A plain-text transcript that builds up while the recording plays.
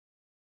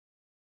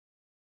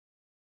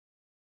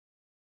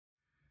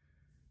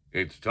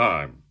It's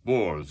time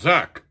for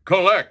Zach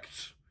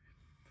Collects.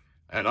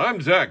 And I'm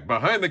Zach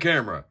behind the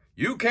camera.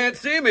 You can't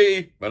see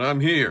me, but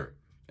I'm here.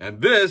 And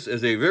this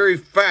is a very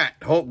fat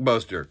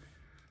Hulkbuster.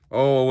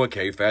 Oh,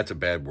 okay, fat's a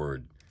bad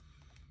word.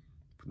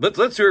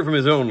 Let's hear it from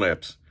his own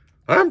lips.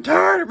 I'm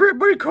tired of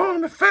everybody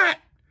calling me fat.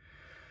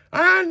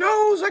 I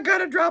knows I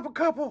gotta drop a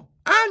couple.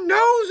 I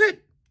knows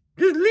it.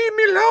 Just leave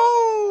me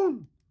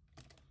alone.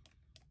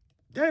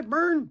 That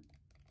burn.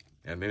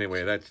 And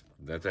anyway, that's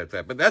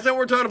that. But that's not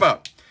what we're talking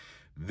about.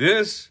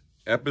 This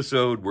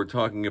episode, we're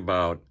talking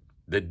about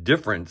the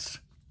difference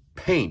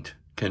paint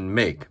can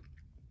make.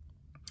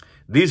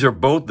 These are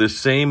both the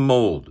same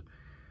mold.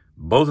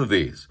 Both of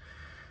these.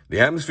 The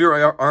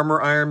Atmosphere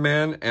Armor Iron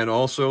Man and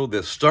also the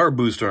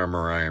Starboost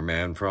Armor Iron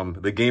Man from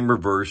the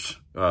Gamerverse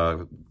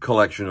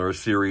collection or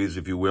series,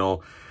 if you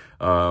will.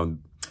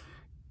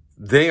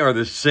 They are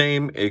the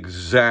same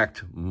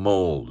exact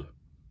mold.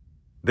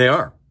 They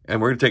are. And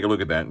we're going to take a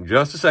look at that in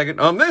just a second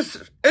on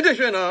this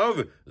edition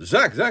of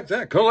Zach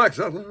Collects.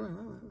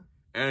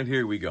 And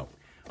here we go.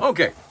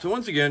 Okay, so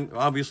once again,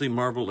 obviously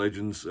Marvel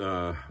Legends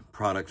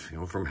products,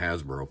 from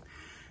Hasbro.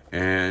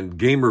 And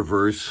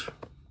Gamerverse,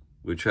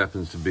 which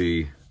happens to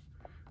be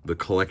the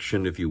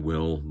collection, if you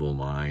will, the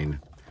line.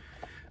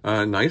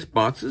 Nice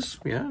boxes,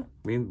 yeah.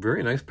 I mean,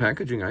 very nice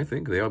packaging, I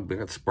think. They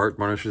got spot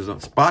varnishes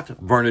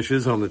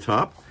on the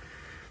top.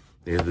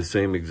 They have the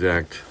same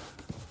exact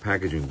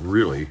packaging,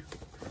 really.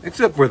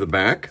 Except for the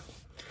back.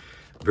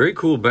 Very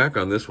cool back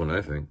on this one,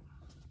 I think.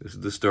 This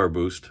is the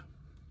Starboost.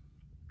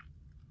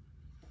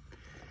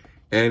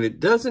 And it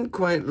doesn't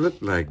quite look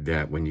like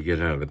that when you get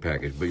out of the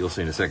package, but you'll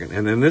see in a second.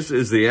 And then this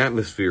is the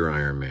Atmosphere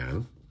Iron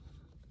Man,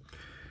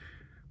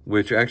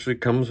 which actually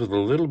comes with a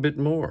little bit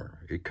more.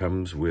 It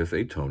comes with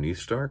a Tony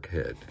Stark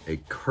head, a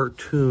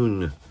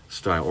cartoon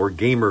style, or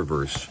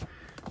Gamerverse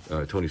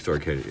Tony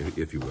Stark head,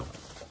 if you will.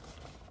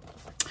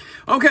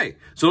 Okay,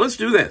 so let's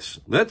do this.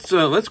 Let's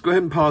go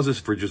ahead and pause this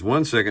for just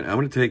 1 second. I'm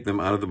going to take them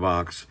out of the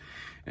box,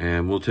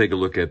 and we'll take a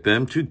look at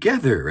them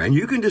together. And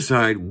you can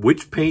decide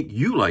which paint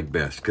you like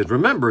best. Because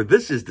remember,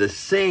 this is the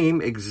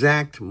same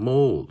exact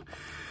mold.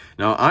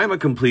 Now, I'm a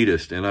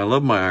completist, and I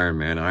love my Iron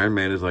Man. Iron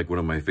Man is like one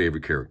of my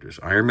favorite characters.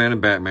 Iron Man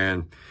and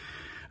Batman.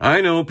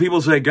 I know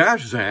people say,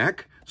 gosh,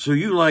 Zach, so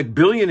you like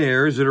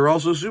billionaires that are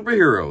also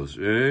superheroes.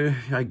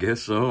 I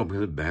guess so.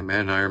 Batman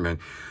and Iron Man.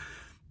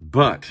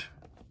 But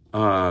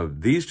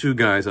these two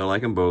guys, I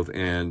like them both,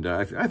 and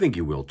I think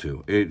you will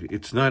too.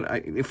 It's not,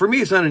 for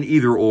me, it's not an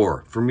either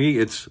or. For me,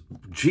 it's,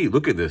 gee,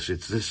 look at this.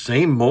 It's the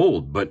same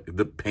mold, but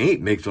the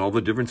paint makes all the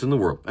difference in the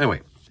world.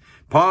 Anyway,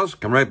 pause,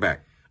 come right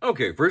back.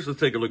 Okay, first let's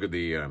take a look at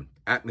the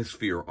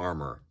Atmosphere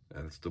Armor.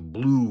 That's the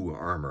blue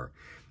armor.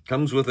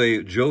 Comes with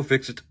a Joe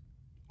Fixit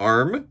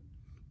arm,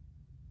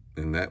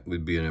 and that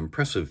would be an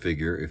impressive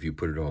figure if you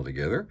put it all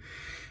together.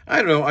 I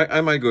don't know,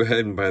 I might go ahead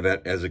and buy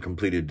that as a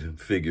completed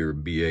figure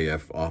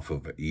BAF off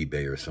of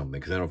eBay or something,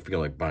 because I don't feel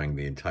like buying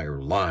the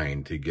entire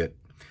line to get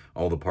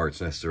all the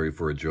parts necessary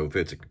for a Joe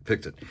Fixit.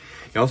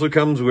 It also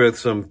comes with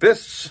some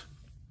fists.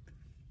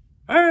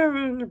 Okay,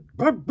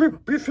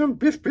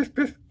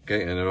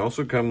 and it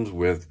also comes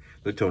with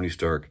the Tony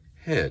Stark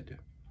head,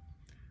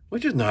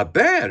 which is not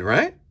bad,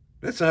 right?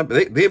 That's not,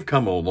 they've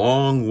come a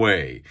long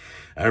way.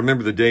 I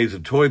remember the days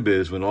of Toy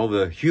Biz when all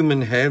the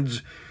human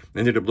heads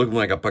ended up looking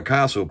like a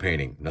Picasso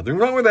painting. Nothing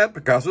wrong with that.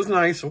 Picasso's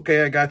nice.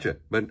 Okay, I got you.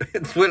 But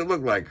it's what it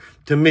looked like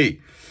to me.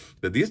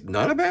 But these,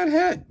 not a bad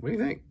head. What do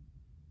you think?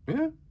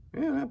 Yeah,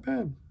 not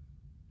bad.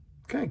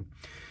 Okay.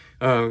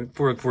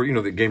 For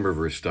the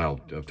Gamerverse style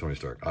of Tony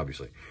Stark,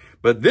 obviously.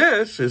 But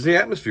this is the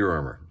Atmosphere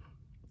Armor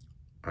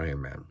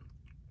Iron Man.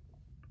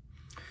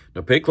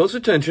 Now pay close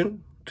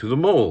attention to the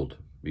mold,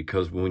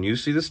 because when you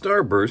see the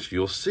Starburst,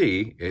 you'll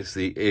see it's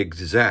the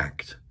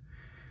exact,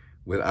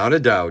 without a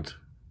doubt,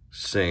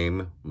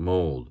 same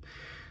mold.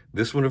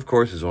 This one, of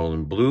course, is all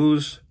in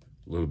blues,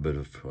 a little bit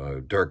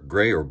of dark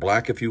gray or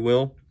black, if you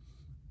will.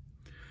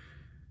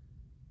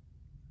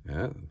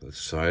 Yeah, the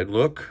side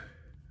look.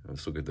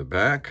 Let's look at the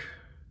back.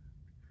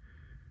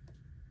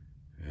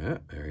 Yeah,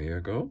 there you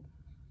go.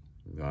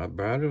 Not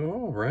bad at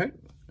all, right?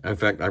 In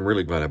fact, I'm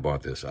really glad I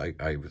bought this. I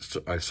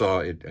saw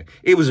it.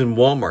 It was in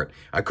Walmart.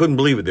 I couldn't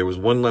believe it. There was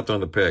one left on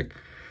the peg,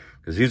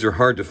 because these are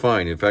hard to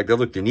find. In fact, I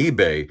looked in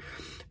eBay,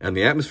 and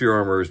the Atmosphere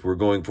Armors were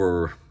going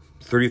for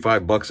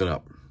 $35 and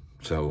up.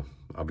 So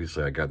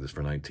obviously I got this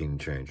for 19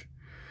 and change.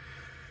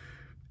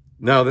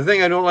 Now the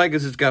thing I don't like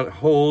is it's got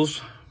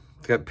holes.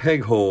 It's got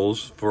peg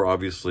holes for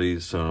obviously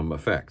some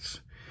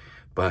effects,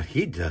 but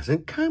he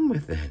doesn't come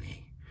with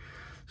any.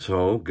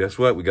 So guess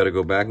what? We got to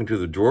go back into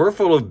the drawer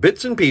full of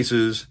bits and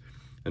pieces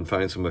and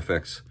find some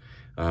effects.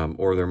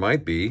 Or there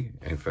might be,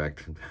 in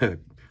fact,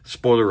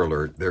 spoiler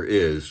alert,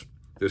 there's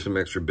some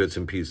extra bits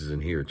and pieces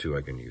in here too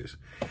I can use.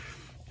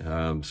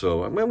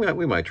 So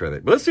we might try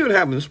that. But let's see what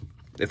happens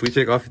if we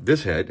take off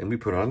this head and we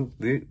put on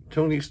the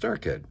Tony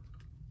Stark head.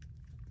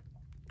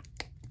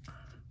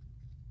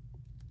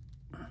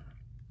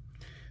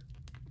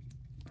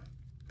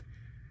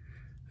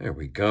 There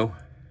we go.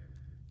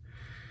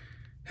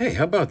 Hey,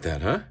 how about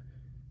that, huh?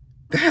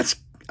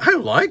 I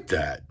like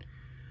that.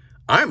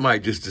 I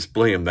might just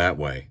display them that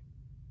way.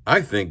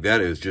 I think that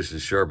is just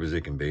as sharp as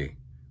it can be.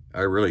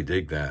 I really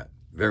dig that.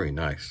 Very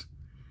nice.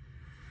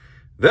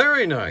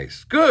 Very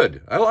nice.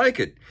 Good. I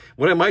like it.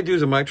 What I might do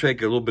is I might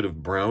take a little bit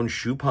of brown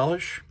shoe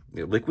polish,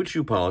 liquid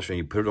shoe polish, and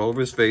you put it all over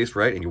his face,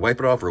 right? And you wipe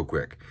it off real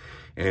quick.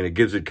 And it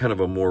gives it kind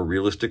of a more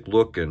realistic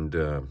look and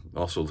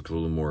also looks a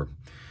little more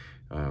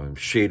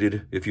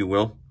shaded, if you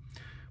will.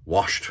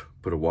 Washed.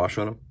 Put a wash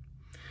on him.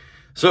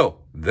 So,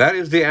 that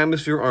is the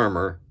Atmosphere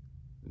Armor.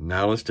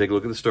 Now let's take a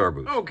look at the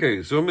Starboost.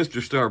 Okay, so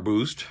Mr.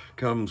 Starboost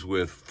comes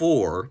with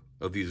 4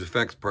 of these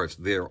effects parts.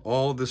 They're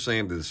all the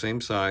same. They're the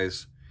same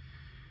size.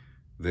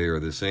 They are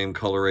the same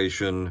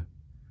coloration.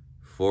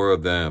 4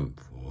 of them.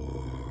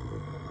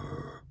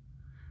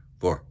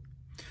 4.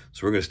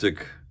 So we're going to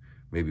stick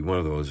maybe one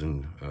of those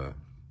in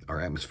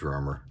our Atmosphere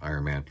Armor,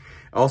 Iron Man.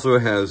 Also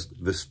it has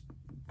this,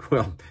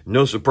 well,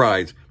 no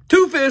surprise,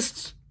 2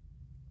 fists,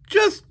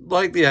 just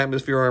like the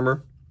Atmosphere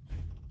Armor.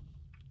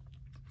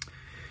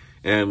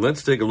 And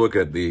let's take a look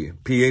at the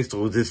pièce de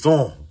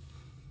résistance.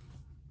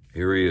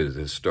 Here he is,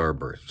 his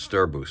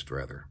Starboost,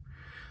 rather.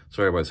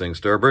 Sorry about saying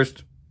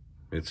Starburst.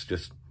 It's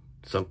just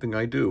something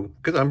I do,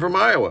 because I'm from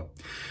Iowa.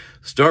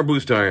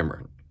 Starboost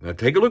armor. Now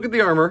take a look at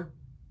the armor.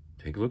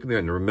 Take a look at the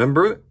armor.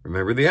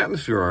 Remember the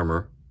Atmosphere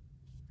Armor.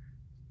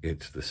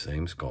 It's the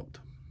same sculpt.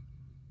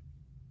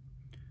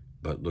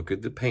 But look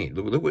at the paint.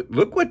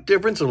 Look what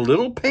difference a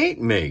little paint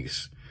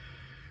makes.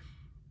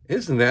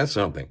 Isn't that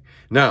something?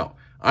 Now,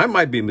 I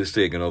might be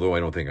mistaken, although I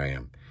don't think I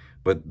am.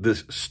 But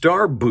this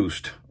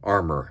Starboost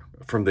armor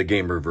from the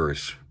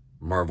Gamerverse,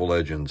 Marvel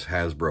Legends,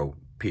 Hasbro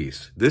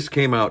piece. This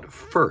came out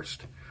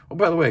first. Oh,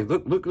 by the way,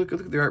 look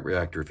at the art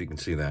reactor, if you can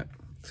see that.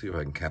 Let's see if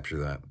I can capture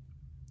that.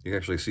 You can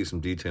actually see some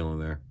detail in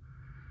there.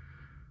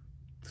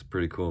 It's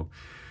pretty cool.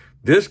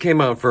 This came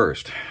out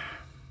first.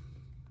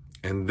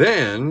 And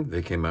then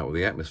they came out with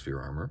the Atmosphere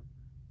Armor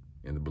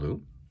in the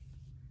blue.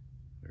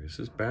 There's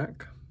his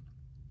back.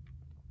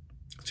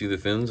 See the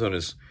fins on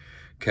his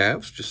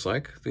calves, just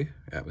like the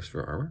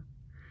Atmosphere Armor.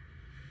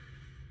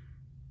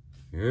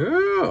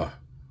 Yeah.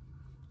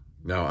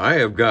 Now, I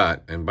have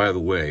got, and by the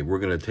way, we're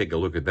going to take a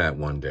look at that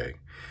one day.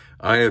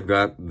 I have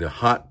got the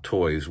Hot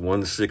Toys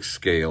 1/6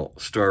 scale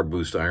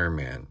Starboost Iron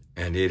Man,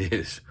 and it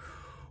is,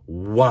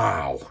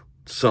 wow,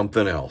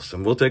 something else.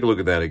 And we'll take a look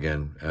at that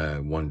again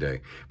one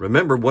day.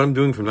 Remember, what I'm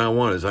doing from now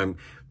on is I'm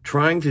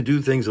trying to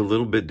do things a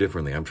little bit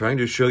differently. I'm trying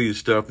to show you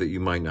stuff that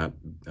you might not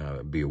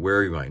be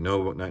aware, you might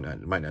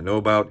not know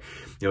about.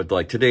 You know,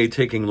 like today,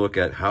 taking a look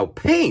at how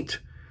paint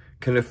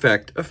can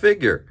affect a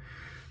figure.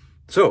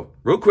 So,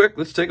 real quick,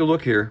 let's take a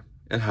look here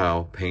at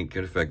how paint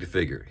can affect a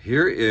figure.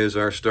 Here is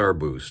our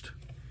Starboost.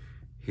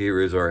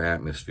 Here is our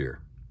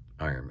Atmosphere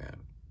Iron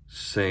Man.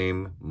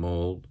 Same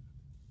mold,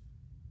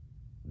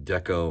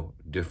 deco,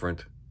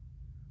 different.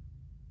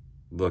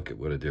 Look at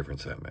what a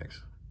difference that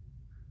makes.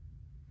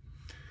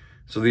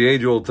 So the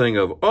age-old thing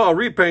of, oh,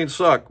 repaints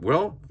suck.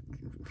 Well,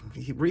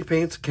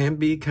 repaints can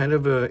be kind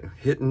of a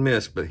hit and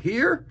miss, but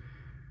here,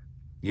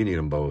 you need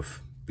them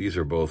both. These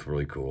are both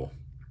really cool.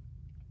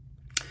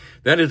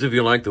 That is if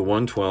you like the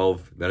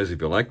 112. That is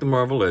if you like the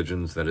Marvel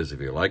Legends. That is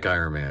if you like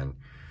Iron Man.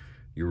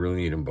 You really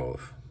need them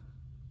both.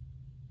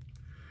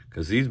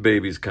 Because these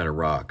babies kind of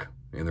rock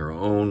in their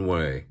own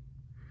way.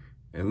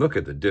 And look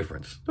at the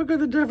difference. Look at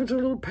the difference a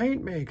little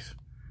paint makes.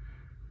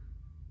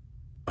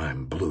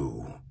 I'm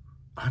blue.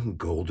 I'm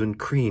golden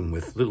cream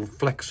with little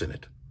flecks in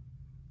it.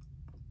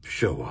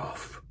 Show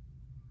off.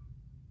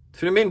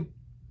 See what I mean?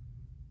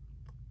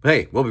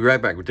 Hey, we'll be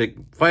right back. We'll take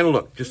a final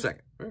look. Just a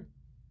second.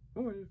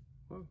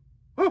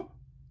 Oh,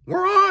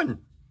 we're on.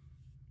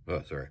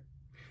 Oh, sorry.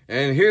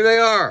 And here they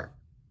are.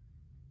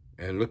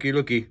 And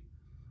looky.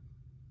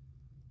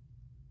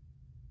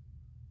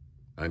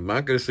 I'm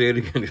not going to say it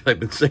again because I've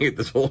been saying it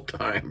this whole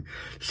time.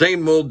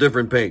 Same mold,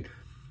 different paint.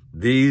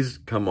 These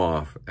come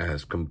off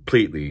as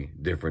completely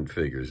different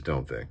figures,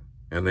 don't they?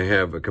 And they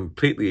have a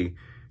completely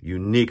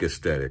unique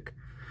aesthetic.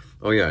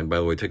 Oh, yeah, and by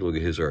the way, take a look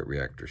at his art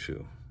reactor,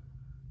 too.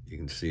 You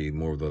can see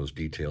more of those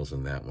details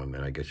in that one,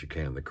 and I guess you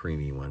can, the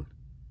creamy one.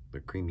 The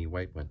creamy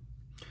white one.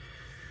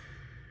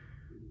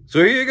 So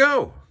here you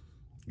go.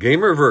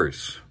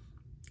 Gamerverse.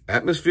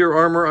 Atmosphere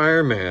Armor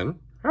Iron Man.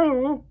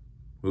 Hello.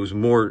 Who's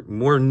more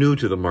new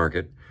to the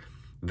market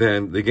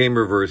than the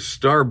Gamerverse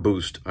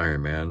Starboost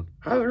Iron Man.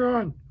 How's it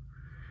on?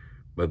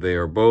 But they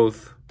are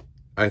both,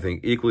 I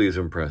think, equally as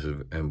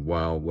impressive, and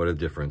wow, what a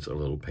difference a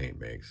little paint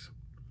makes.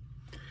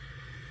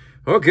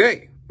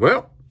 Okay,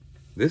 well,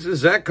 this is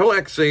Zach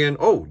Collect saying,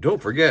 oh,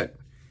 don't forget,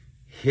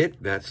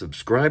 hit that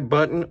subscribe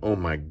button. Oh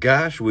my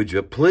gosh, would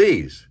you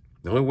please?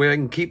 The only way I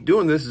can keep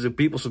doing this is if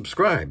people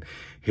subscribe.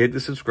 Hit the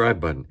subscribe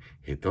button.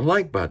 Hit the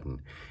like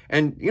button.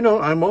 And, you know,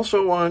 I'm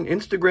also on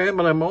Instagram,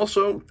 and I'm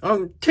also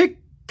on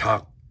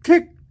TikTok.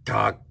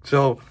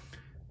 So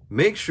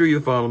make sure you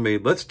follow me.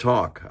 Let's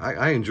talk.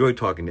 I enjoy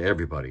talking to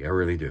everybody. I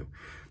really do.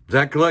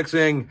 Zach Collect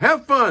saying,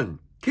 have fun,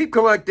 keep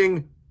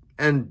collecting,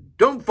 and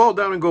don't fall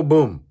down and go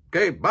boom.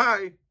 Okay,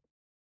 bye.